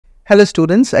Hello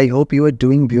students, I hope you are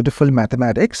doing beautiful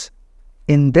mathematics.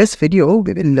 In this video,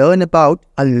 we will learn about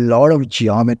a lot of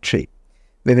geometry.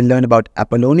 We will learn about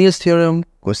Apollonius theorem,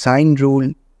 cosine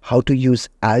rule, how to use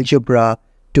algebra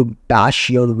to bash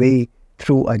your way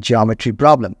through a geometry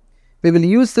problem. We will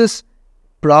use this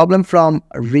problem from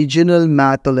Regional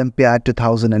Math Olympiad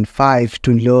 2005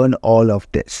 to learn all of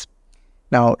this.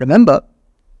 Now remember,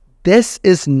 this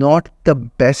is not the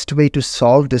best way to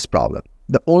solve this problem.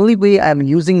 The only way I'm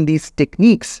using these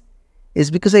techniques is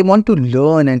because I want to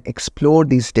learn and explore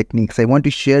these techniques. I want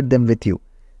to share them with you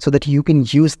so that you can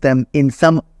use them in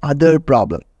some other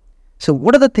problem. So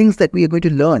what are the things that we are going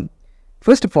to learn?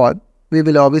 First of all, we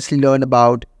will obviously learn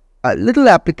about a little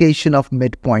application of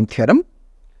midpoint theorem.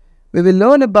 We will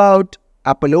learn about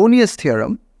Apollonius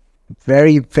theorem,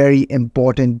 very, very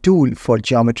important tool for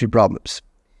geometry problems.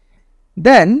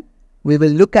 Then we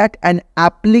will look at an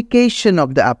application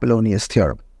of the Apollonius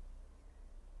theorem.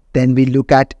 Then we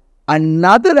look at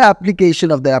another application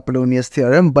of the Apollonius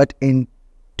theorem, but in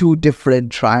two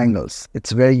different triangles.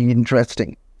 It's very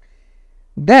interesting.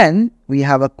 Then we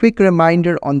have a quick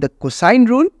reminder on the cosine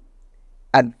rule.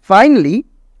 And finally,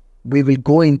 we will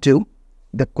go into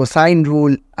the cosine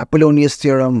rule, Apollonius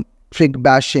theorem, trig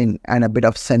bashing, and a bit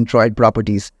of centroid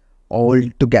properties all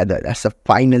together as a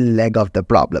final leg of the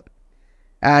problem.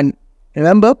 And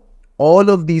remember, all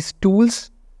of these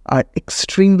tools are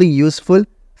extremely useful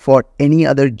for any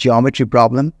other geometry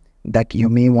problem that you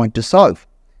may want to solve.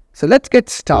 So let's get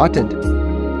started.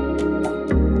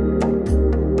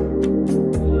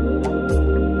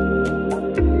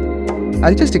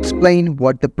 I'll just explain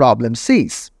what the problem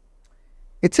says.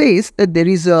 It says that there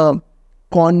is a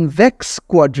convex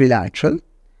quadrilateral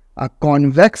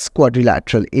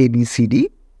ABCD.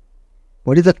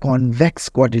 What is a convex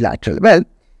quadrilateral? Well,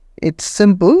 it's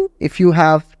simple. If you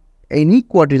have any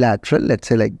quadrilateral, let's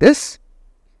say like this,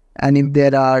 and if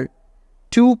there are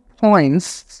 2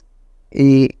 points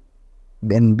A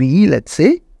and B, let's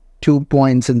say, 2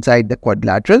 points inside the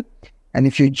quadrilateral, and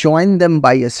if you join them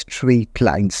by a straight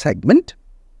line segment,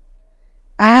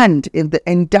 and if the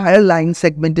entire line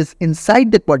segment is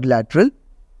inside the quadrilateral,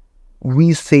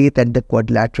 we say that the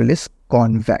quadrilateral is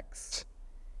convex.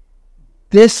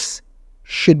 This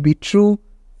should be true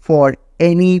for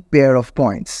any pair of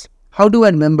points. How do I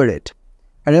remember it?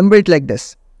 I remember it like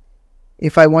this.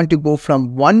 If I want to go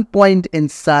from one point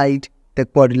inside the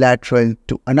quadrilateral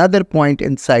to another point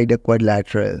inside the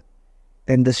quadrilateral,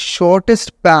 then the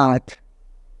shortest path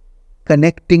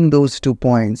connecting those 2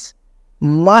 points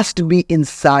must be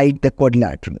inside the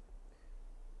quadrilateral.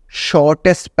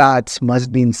 Shortest paths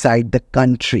must be inside the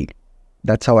country.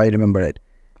 That's how I remember it.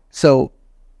 So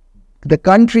the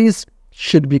countries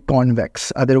should be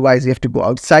convex. Otherwise, you have to go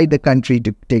outside the country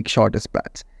to take shortest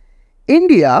paths.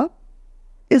 India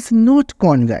is not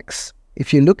convex.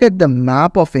 If you look at the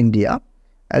map of India,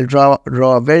 I'll draw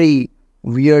a very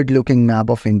weird looking map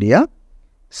of India.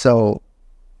 So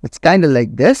it's kind of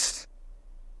like this.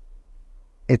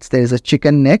 There's a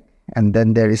chicken neck, and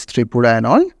then there is Tripura and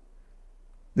all.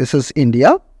 This is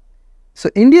India. So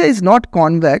India is not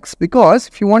convex because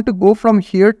if you want to go from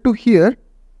here to here,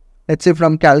 let's say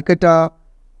from Calcutta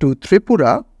to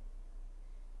Tripura,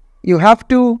 you have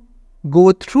to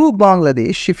go through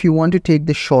Bangladesh if you want to take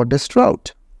the shortest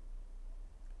route.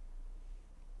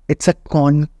 It's a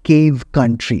concave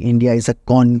country. India is a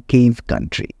concave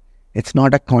country. It's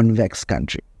not a convex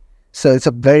country. So it's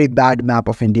a very bad map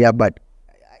of India, but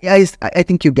I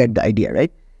think you get the idea,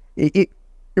 right?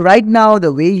 Right now,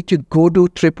 the way to go to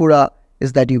Tripura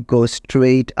is that you go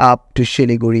straight up to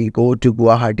Siliguri, go to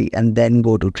Guwahati, and then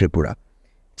go to Tripura.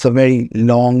 It's a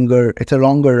longer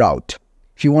route.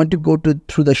 If you want to go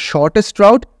through the shortest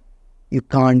route, you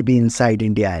can't be inside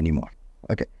India anymore.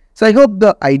 Okay. So I hope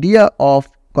the idea of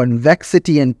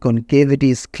convexity and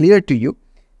concavity is clear to you.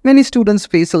 Many students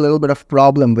face a little bit of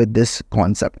problem with this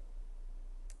concept.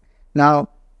 Now,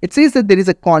 it says that there is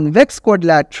a convex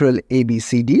quadrilateral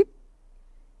ABCD,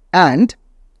 and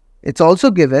it's also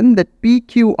given that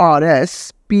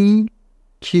PQRS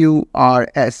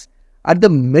are the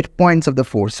midpoints of the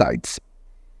four sides.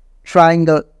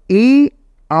 Triangle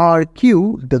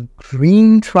ARQ, the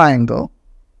green triangle,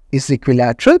 is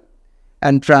equilateral,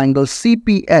 and triangle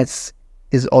CPS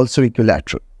is also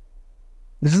equilateral.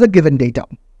 This is a given data.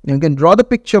 You can draw the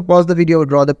picture, pause the video,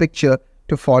 draw the picture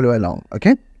to follow along,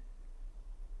 okay?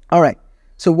 Alright,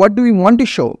 so what do we want to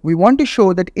show? We want to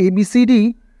show that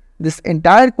ABCD, this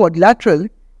entire quadrilateral,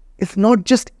 is not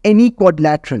just any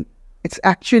quadrilateral. It's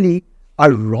actually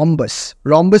a rhombus.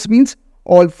 Rhombus means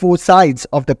all four sides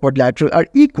of the quadrilateral are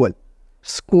equal.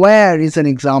 Square is an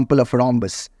example of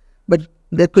rhombus, but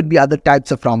there could be other types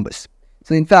of rhombus.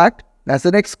 So in fact, that's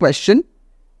the next question.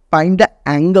 Find the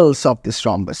angles of this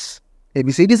rhombus.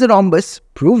 ABCD is a rhombus,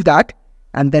 prove that,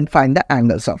 and then find the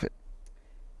angles of it.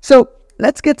 So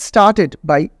let's get started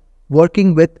by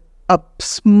working with a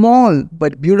small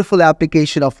but beautiful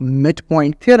application of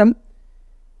midpoint theorem.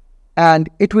 And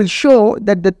it will show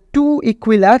that the two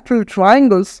equilateral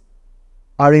triangles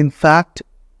are in fact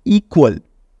equal.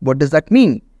 What does that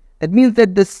mean? That means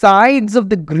that the sides of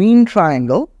the green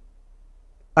triangle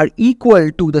are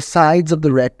equal to the sides of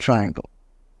the red triangle.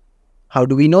 How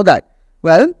do we know that?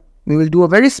 Well, we will do a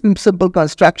very simple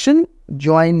construction.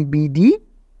 Join BD.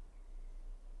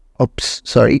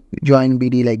 Join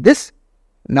BD like this.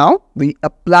 Now, we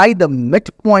apply the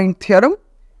midpoint theorem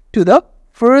to the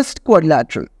first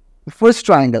quadrilateral, the first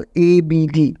triangle,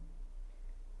 ABD.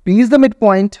 P is the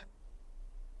midpoint.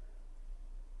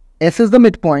 S is the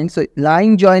midpoint. So,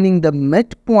 line joining the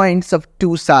midpoints of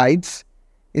two sides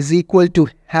is equal to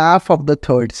half of the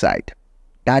third side.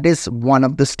 That is one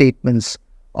of the statements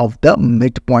of the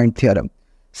midpoint theorem.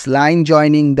 So line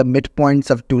joining the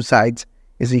midpoints of two sides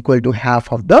is equal to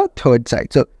half of the third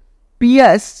side. So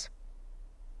PS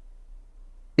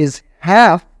is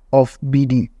half of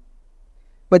BD.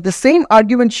 But the same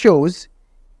argument shows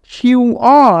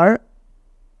QR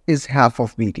is half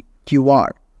of BD. QR,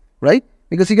 right?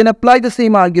 Because you can apply the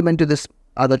same argument to this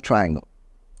other triangle.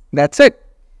 That's it.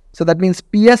 So that means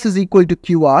PS is equal to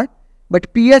QR.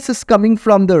 But PS is coming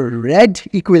from the red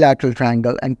equilateral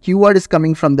triangle and QR is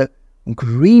coming from the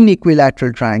green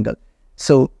equilateral triangle.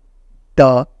 So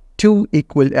the two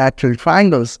equilateral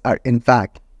triangles are in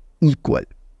fact equal.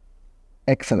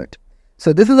 Excellent.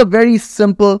 So this is a very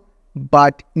simple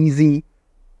but easy,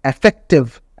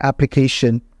 effective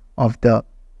application of the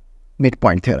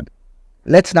midpoint theorem.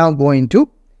 Let's now go into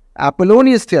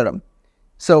Apollonius theorem.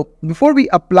 So before we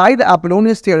apply the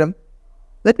Apollonius theorem,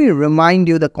 let me remind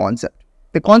you the concept.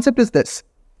 The concept is this.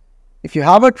 If you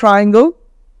have a triangle,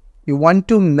 you want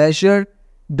to measure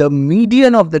the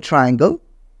median of the triangle,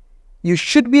 you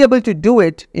should be able to do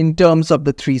it in terms of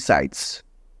the three sides.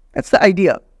 That's the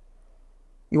idea.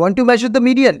 You want to measure the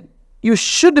median, you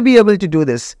should be able to do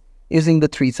this using the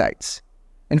three sides.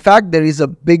 In fact, there is a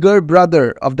bigger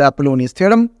brother of the Apollonius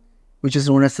theorem, which is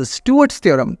known as the Stewart's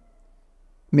theorem.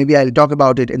 Maybe I'll talk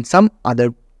about it in some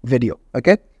other video.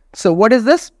 Okay. So what is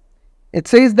this? It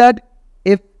says that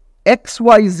if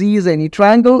XYZ is any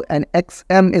triangle and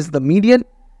XM is the median,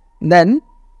 then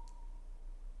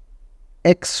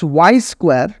XY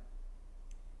square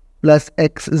plus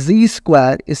XZ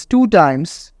square is 2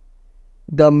 times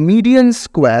the median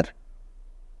square.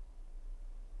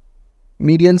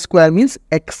 Median square means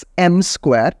XM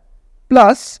square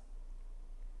plus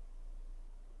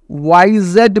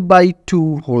YZ by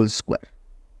 2 whole square.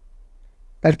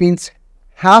 That means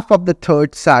half of the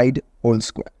third side whole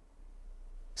square.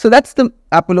 So that's the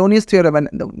Apollonius theorem, and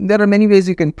there are many ways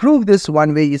you can prove this.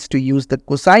 One way is to use the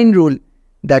cosine rule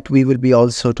that we will be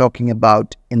also talking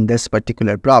about in this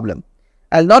particular problem.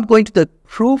 I'll not go into the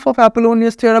proof of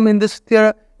Apollonius theorem in this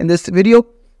video,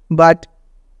 but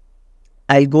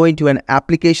I'll go into an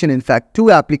application, in fact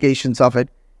 2 applications of it.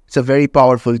 It's a very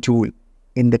powerful tool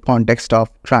in the context of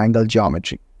triangle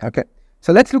geometry. Okay,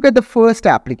 so let's look at the first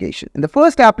application. In the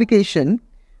first application,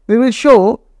 we will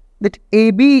show that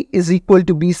AB is equal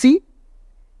to BC,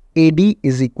 AD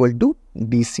is equal to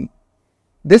BC.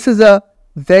 This is a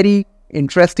very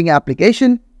interesting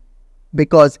application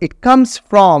because it comes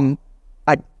from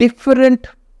a different,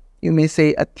 you may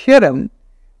say, a theorem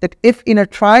that if in a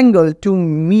triangle two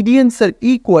medians are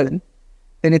equal,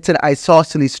 then it's an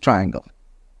isosceles triangle.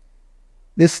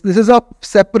 This is of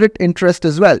separate interest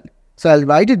as well. So I'll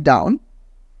write it down.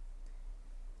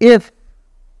 If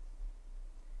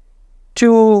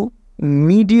two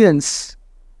medians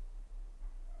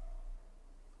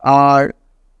are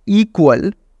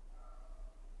equal,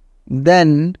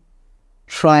 then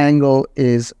triangle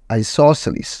is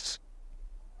isosceles.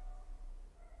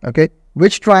 Okay,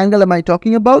 which triangle am I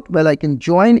talking about? Well, I can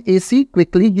join AC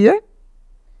quickly here.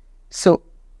 So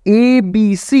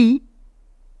ABC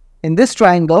in this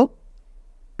triangle,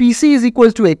 PC is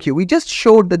equal to AQ. We just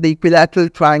showed that the equilateral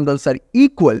triangles are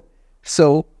equal.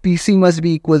 So PC must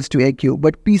be equals to AQ.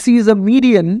 But PC is a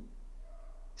median.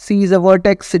 C is a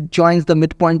vertex. It joins the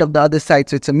midpoint of the other side.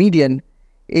 So it's a median.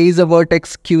 A is a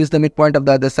vertex. Q is the midpoint of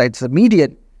the other side. It's a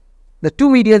median. The two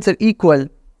medians are equal.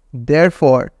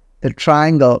 Therefore, the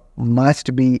triangle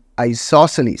must be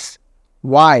isosceles.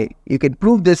 Why? You can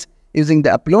prove this using the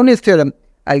Apollonius theorem.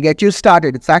 I'll get you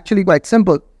started. It's actually quite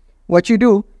simple. What you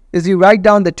do is you write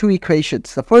down the two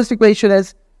equations. The first equation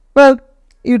is, well,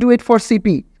 you do it for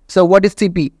CP. So what is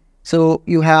CP? So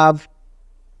you have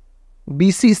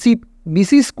BC,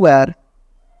 BC square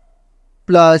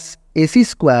plus AC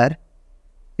square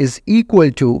is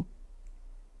equal to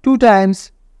 2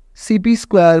 times CP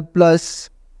square plus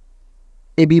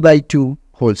AB by 2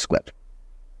 whole square.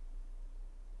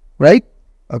 Right?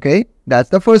 Okay, that's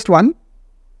the first one.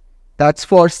 That's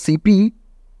for CP.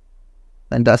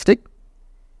 Fantastic.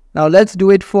 Now let's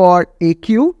do it for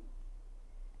AQ.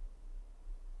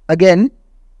 Again,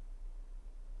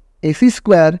 AC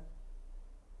square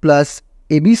plus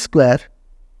AB square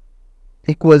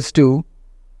equals to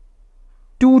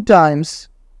 2 times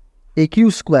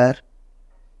AQ square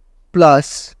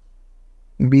plus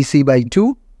BC by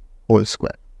 2 whole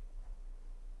square.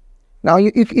 Now,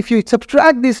 if you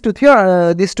subtract these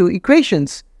two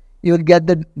equations, you will get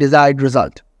the desired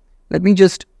result. Let me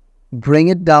just bring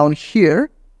it down here.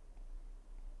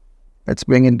 Let's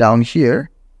bring it down here.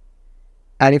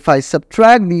 And if I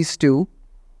subtract these two,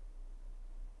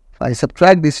 I'll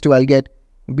get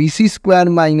BC square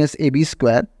minus AB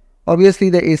square. Obviously,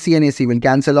 the AC and AC will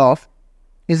cancel off,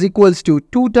 is equals to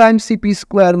 2 times CP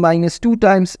square minus 2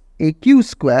 times AQ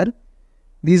square.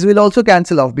 These will also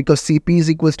cancel off because CP is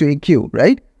equals to AQ,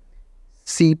 right?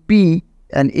 CP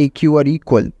and AQ are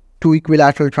equal. Two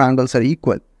equilateral triangles are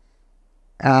equal.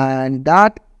 And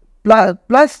that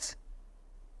plus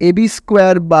AB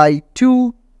square by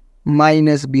 2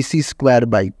 minus BC square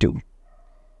by 2.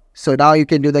 So now you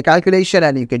can do the calculation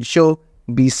and you can show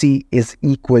BC is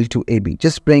equal to AB.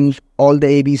 Just bring all the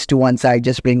ABs to one side,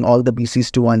 just bring all the BCs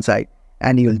to one side,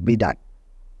 and you'll be done.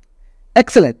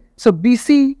 Excellent. So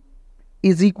BC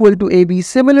is equal to AB.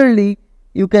 Similarly,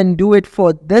 you can do it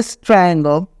for this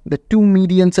triangle. The two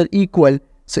medians are equal,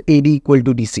 so AD equal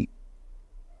to DC.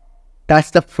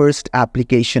 That's the first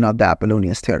application of the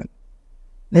Apollonius theorem.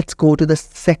 Let's go to the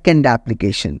second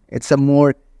application. It's a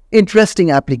more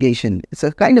interesting application. It's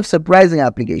a kind of surprising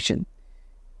application.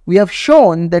 We have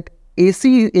shown that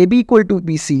AB equal to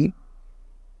BC,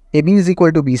 AB is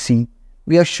equal to BC.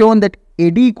 We have shown that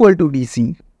AD equal to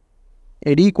DC,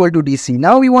 AD equal to DC.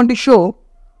 Now we want to show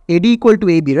AD equal to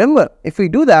AB. Remember, if we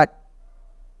do that,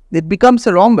 it becomes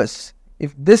a rhombus.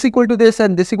 If this equal to this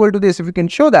and this equal to this, if we can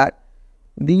show that,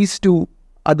 these two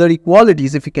other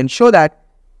equalities, if we can show that,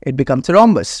 it becomes a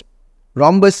rhombus.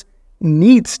 Rhombus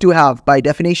needs to have, by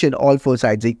definition, all four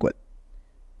sides equal.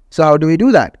 So how do we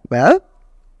do that? Well,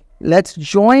 let's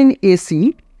join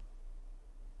AC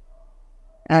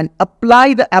and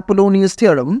apply the Apollonius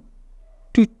theorem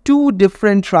to two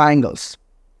different triangles.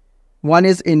 One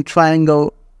is in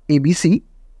triangle ABC,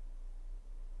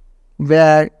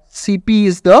 where CP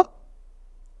is the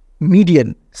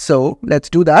median. So let's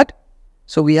do that.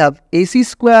 So we have AC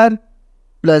square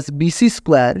plus BC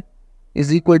square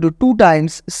is equal to 2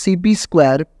 times CP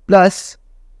square plus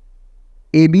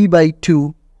AB by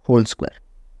 2 whole square.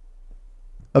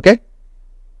 Okay?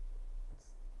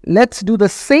 Let's do the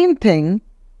same thing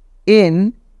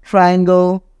in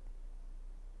triangle,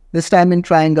 this time in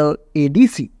triangle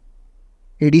ADC.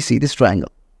 ADC, this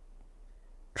triangle.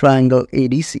 Triangle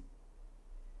ADC.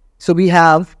 So we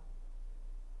have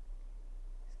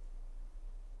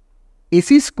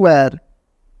AC square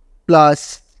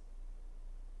plus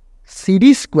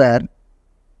CD square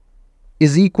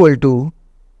is equal to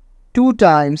 2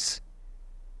 times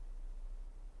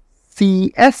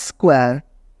CS square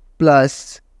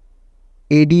plus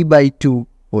AD by 2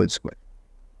 whole square.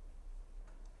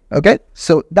 Okay,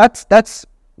 so that's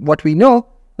what we know.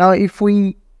 Now if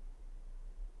we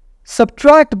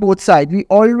subtract both sides, we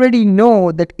already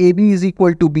know that AB is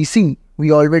equal to BC.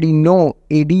 We already know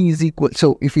AD is equal.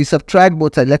 So if we subtract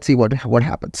both sides, let's see what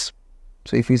happens.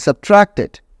 So if we subtract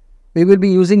it, we will be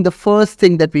using the first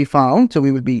thing that we found. So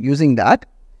we will be using that.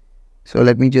 So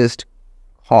let me just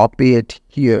copy it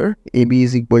here. AB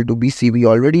is equal to BC. We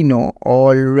already know.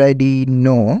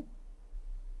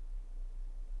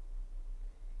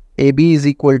 AB is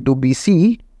equal to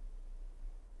BC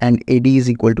and AD is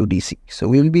equal to DC. So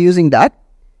we will be using that.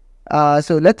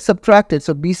 So let's subtract it.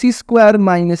 So BC square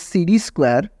minus CD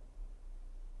square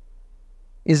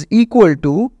is equal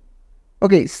to,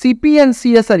 okay, CP and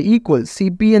CS are equal.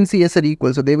 CP and CS are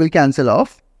equal, so they will cancel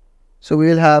off. So we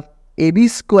will have AB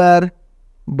square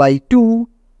by 2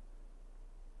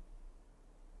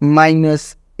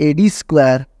 minus AD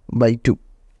square by 2.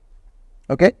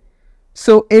 Okay.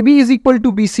 So AB is equal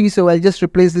to BC, so I'll just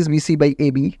replace this BC by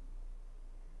AB.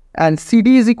 And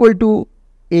CD is equal to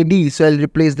AD, so I'll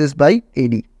replace this by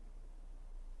AD.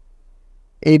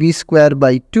 AB square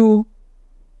by 2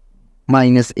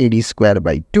 minus AD square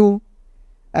by 2.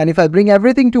 And if I bring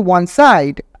everything to one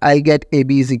side, I get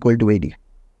AB is equal to AD,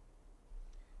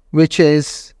 which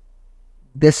is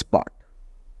this part.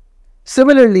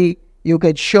 Similarly, you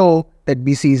can show that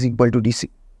BC is equal to DC.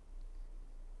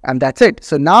 And that's it.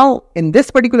 So now in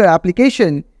this particular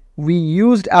application, we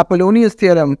used Apollonius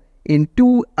theorem in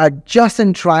two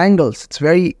adjacent triangles. It's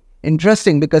very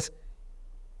interesting because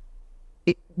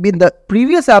in the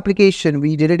previous application,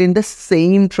 we did it in the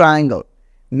same triangle.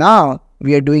 Now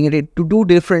we are doing it in two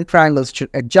different triangles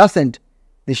adjacent.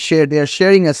 They are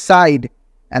sharing a side,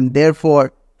 and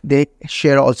therefore they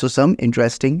share also some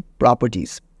interesting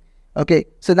properties. Okay,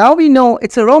 so now we know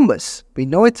it's a rhombus. We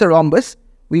know it's a rhombus.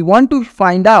 We want to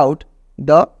find out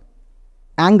the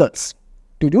angles.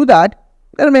 To do that,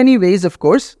 there are many ways, of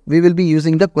course. We will be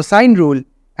using the cosine rule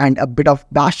and a bit of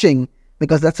bashing,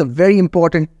 because that's a very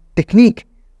important technique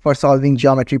for solving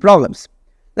geometry problems.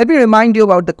 Let me remind you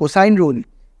about the cosine rule.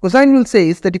 Cosine rule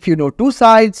says that if you know two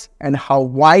sides and how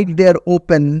wide they are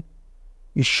open,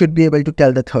 you should be able to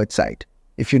tell the third side.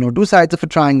 If you know two sides of a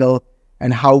triangle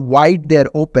and how wide they are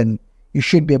open, you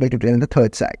should be able to tell the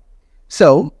third side.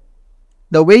 So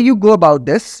the way you go about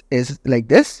this is like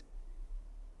this: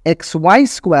 xy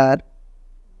square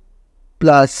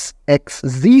plus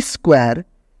xz square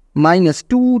minus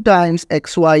 2 times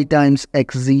xy times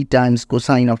xz times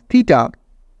cosine of theta.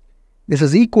 This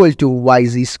is equal to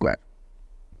yz square.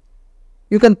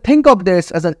 You can think of this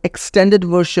as an extended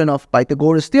version of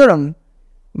Pythagoras theorem,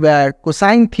 where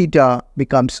cosine theta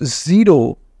becomes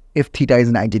 0 if theta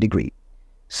is 90 degrees.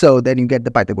 So then you get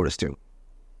the Pythagoras theorem.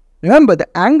 Remember, the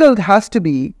angle has to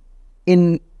be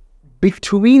in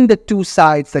between the two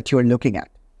sides that you're looking at.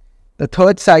 The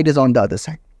third side is on the other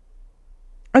side.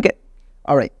 Okay,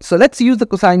 all right. So let's use the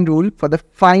cosine rule for the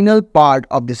final part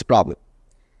of this problem.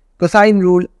 Cosine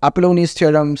rule, Apollonius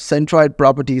theorem, centroid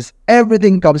properties,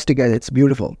 everything comes together. It's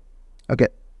beautiful. Okay.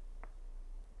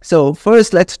 So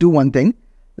first, let's do one thing.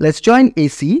 Let's join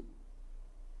AC.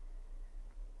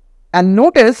 And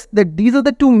notice that these are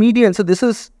the two medians.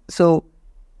 So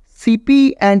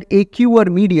CP and AQ are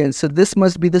medians. So this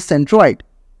must be the centroid,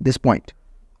 this point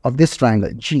of this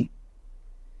triangle, G.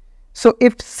 So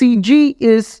if CG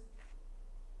is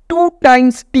 2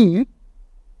 times T,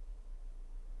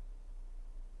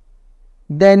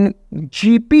 then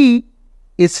GP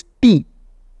is T,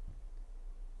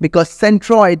 because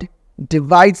centroid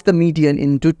divides the median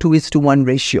into 2:1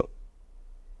 ratio.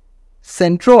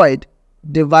 Centroid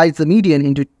divides the median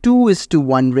into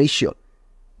 2:1 ratio.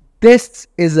 This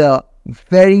is a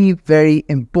very, very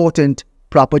important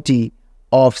property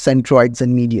of centroids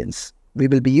and medians. We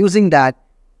will be using that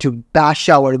to bash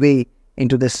our way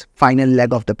into this final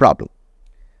leg of the problem.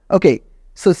 Okay,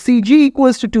 so CG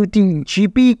equals to 2T,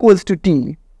 GP equals to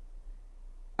T.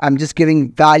 I'm just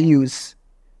giving values,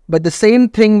 but the same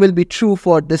thing will be true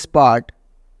for this part.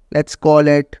 Let's call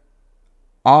it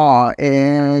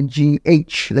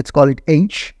RGH. Let's call it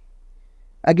H.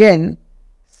 Again,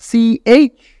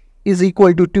 CH is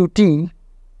equal to 2T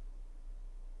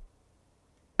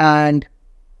and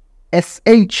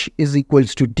SH is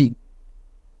equals to T.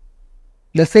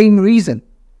 The same reason,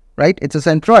 right? It's a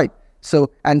centroid.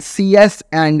 So, and CS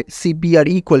and CP are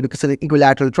equal because it's an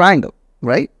equilateral triangle,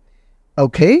 right?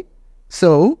 Okay.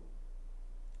 So,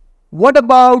 what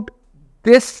about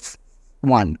this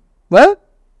one? Well,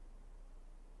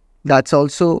 that's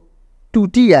also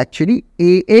 2T actually.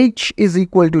 AH is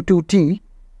equal to 2T.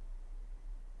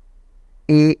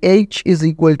 AH is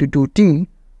equal to 2T.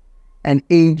 And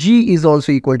AG is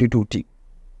also equal to 2T.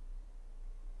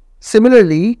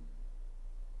 Similarly,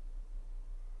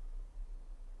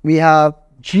 we have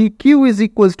GQ is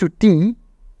equals to T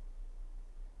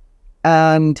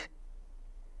and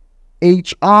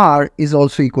HR is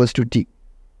also equals to T.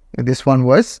 This one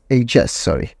was HS,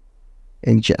 sorry.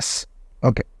 HS.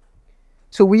 Okay.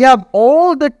 So we have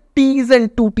all the T's and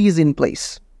 2T's in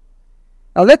place.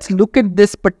 Now let's look at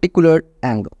this particular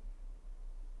angle.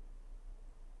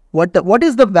 What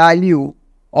is the value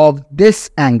of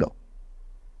this angle?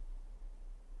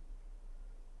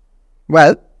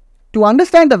 Well, to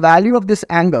understand the value of this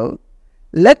angle,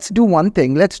 let's do one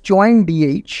thing. Let's join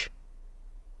DH.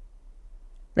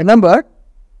 Remember,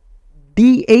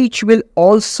 DH will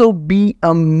also be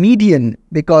a median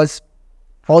because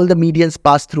all the medians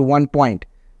pass through one point.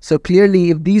 So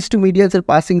clearly, if these two medians are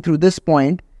passing through this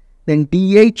point, then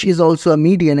DH is also a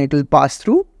median. It will pass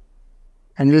through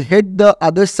and will hit the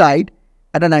other side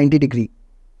at a 90 degree.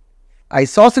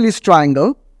 Isosceles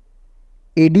triangle,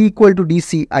 AD equal to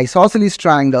DC, isosceles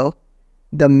triangle,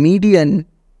 the median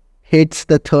hits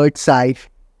the third side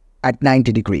at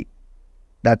 90 degree.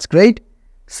 That's great.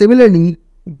 Similarly,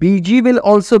 BG will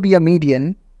also be a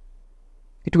median.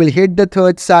 It will hit the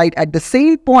third side at the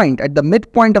same point, at the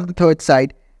midpoint of the third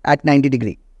side at 90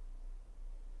 degree.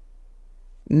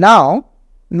 Now,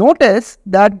 Notice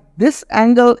that this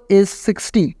angle is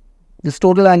 60. This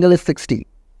total angle is 60.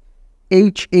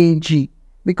 HAG.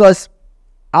 Because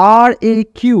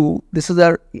RAQ, this is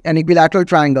an equilateral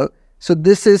triangle. So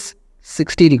this is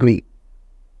 60 degree.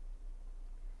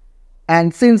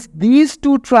 And since these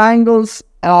two triangles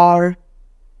are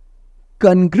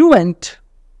congruent,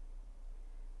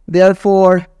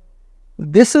 therefore,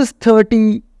 this is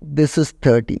 30, this is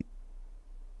 30.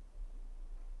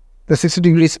 The 60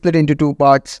 degree split into two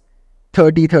parts,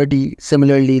 30, 30.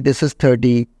 Similarly, this is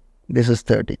 30, this is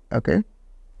 30, okay?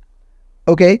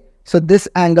 Okay, so this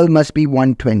angle must be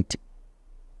 120.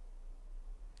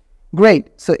 Great,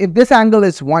 so if this angle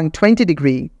is 120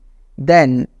 degree,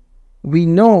 then we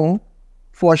know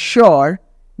for sure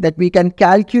that we can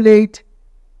calculate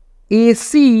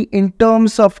AC in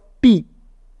terms of T.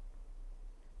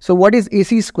 So what is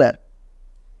AC square?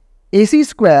 AC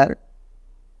square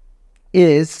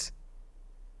is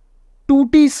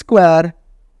 2t square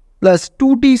plus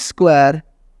 2t square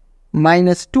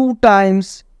minus 2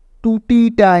 times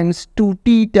 2t times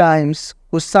 2t times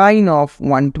cosine of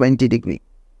 120 degree.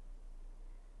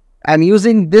 I'm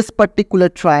using this particular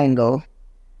triangle,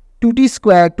 2t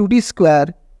square,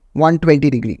 120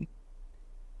 degree.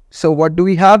 So what do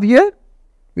we have here?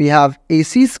 We have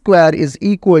AC square is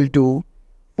equal to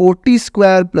 4t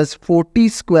square plus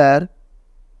 4t square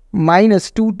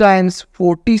minus 2 times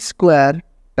 4t square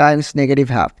times negative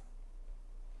half,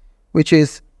 which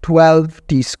is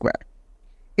 12t square.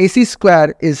 AC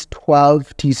square is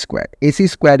 12t square. AC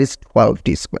square is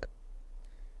 12t square.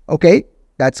 Okay,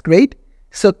 that's great.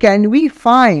 So can we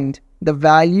find the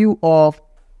value of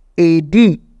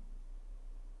AD?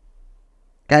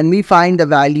 Can we find the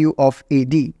value of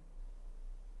AD?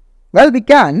 Well, we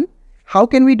can. How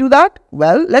can we do that?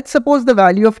 Well, let's suppose the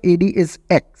value of AD is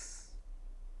x.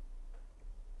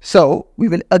 So we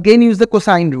will again use the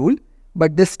cosine rule,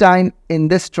 but this time in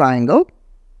this triangle.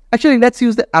 Actually, let's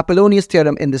use the Apollonius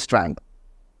theorem in this triangle.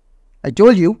 I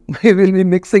told you we will be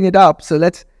mixing it up. So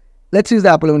let's use the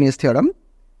Apollonius theorem.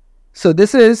 So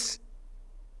this is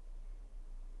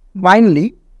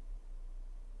finally,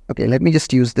 okay, let me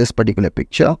just use this particular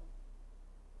picture.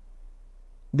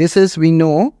 This is, we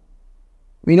know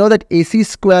that AC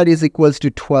square is equals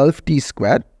to 12t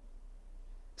square.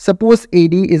 Suppose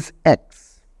AD is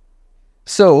x.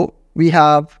 So we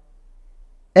have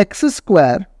x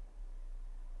square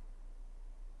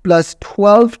plus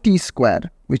 12t square,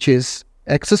 which is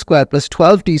x square plus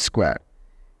 12t square.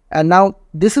 And now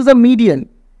this is a median.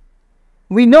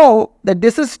 We know that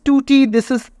this is 2t,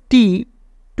 this is t,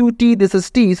 2t, this is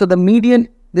t. So the median,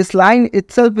 this line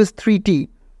itself is 3t.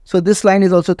 So this line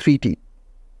is also 3t.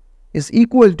 Is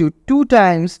equal to 2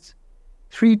 times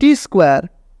 3t square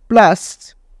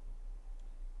plus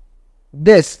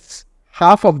this,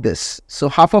 half of this. So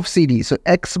half of CD. So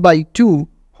x by 2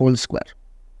 whole square.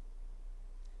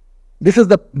 This is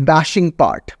the bashing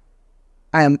part.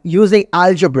 I am using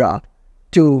algebra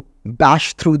to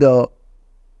bash through the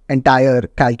entire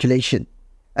calculation.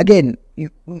 Again,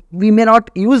 we may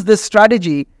not use this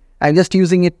strategy. I'm just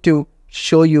using it to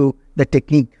show you the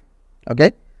technique.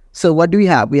 Okay. So what do we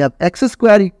have? We have x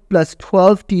square plus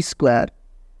 12t square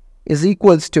is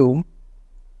equals to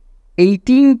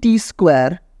 18t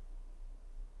square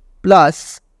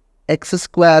plus x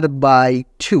square by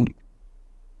 2.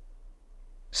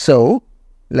 So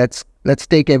let's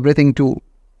take everything to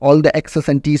all the x's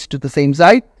and t's to the same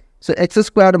side. So x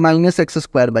square minus x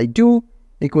square by 2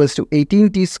 equals to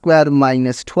 18t square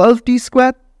minus 12t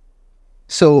square.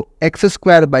 So x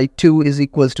square by 2 is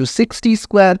equals to 6t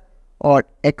square, or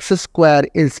x square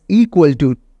is equal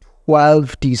to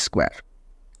 12t square.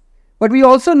 But we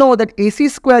also know that AC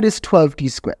square is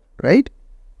 12t square, right?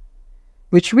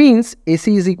 Which means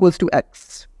AC is equals to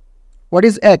x. What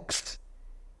is x?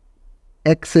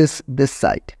 X is this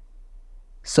side.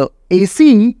 So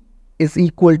AC is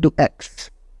equal to x.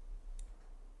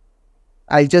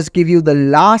 I'll just give you the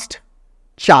last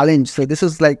challenge. So this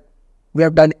is like, we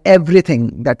have done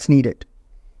everything that's needed.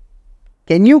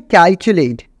 Can you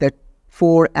calculate the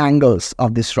 4 angles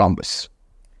of this rhombus?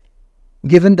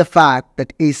 Given the fact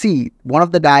that AC, one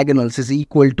of the diagonals, is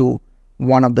equal to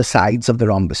one of the sides of the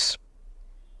rhombus.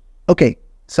 Okay,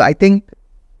 so I think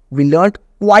we learned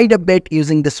quite a bit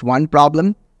using this one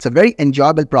problem. It's a very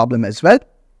enjoyable problem as well.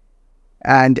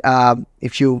 And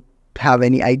if you have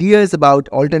any ideas about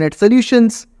alternate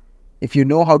solutions, if you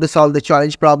know how to solve the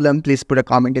challenge problem, please put a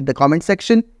comment in the comment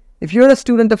section. If you're a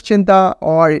student of Cheenta,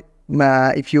 or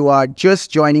if you are just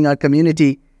joining our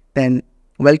community, then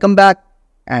welcome back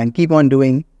and keep on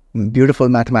doing beautiful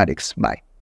mathematics. Bye.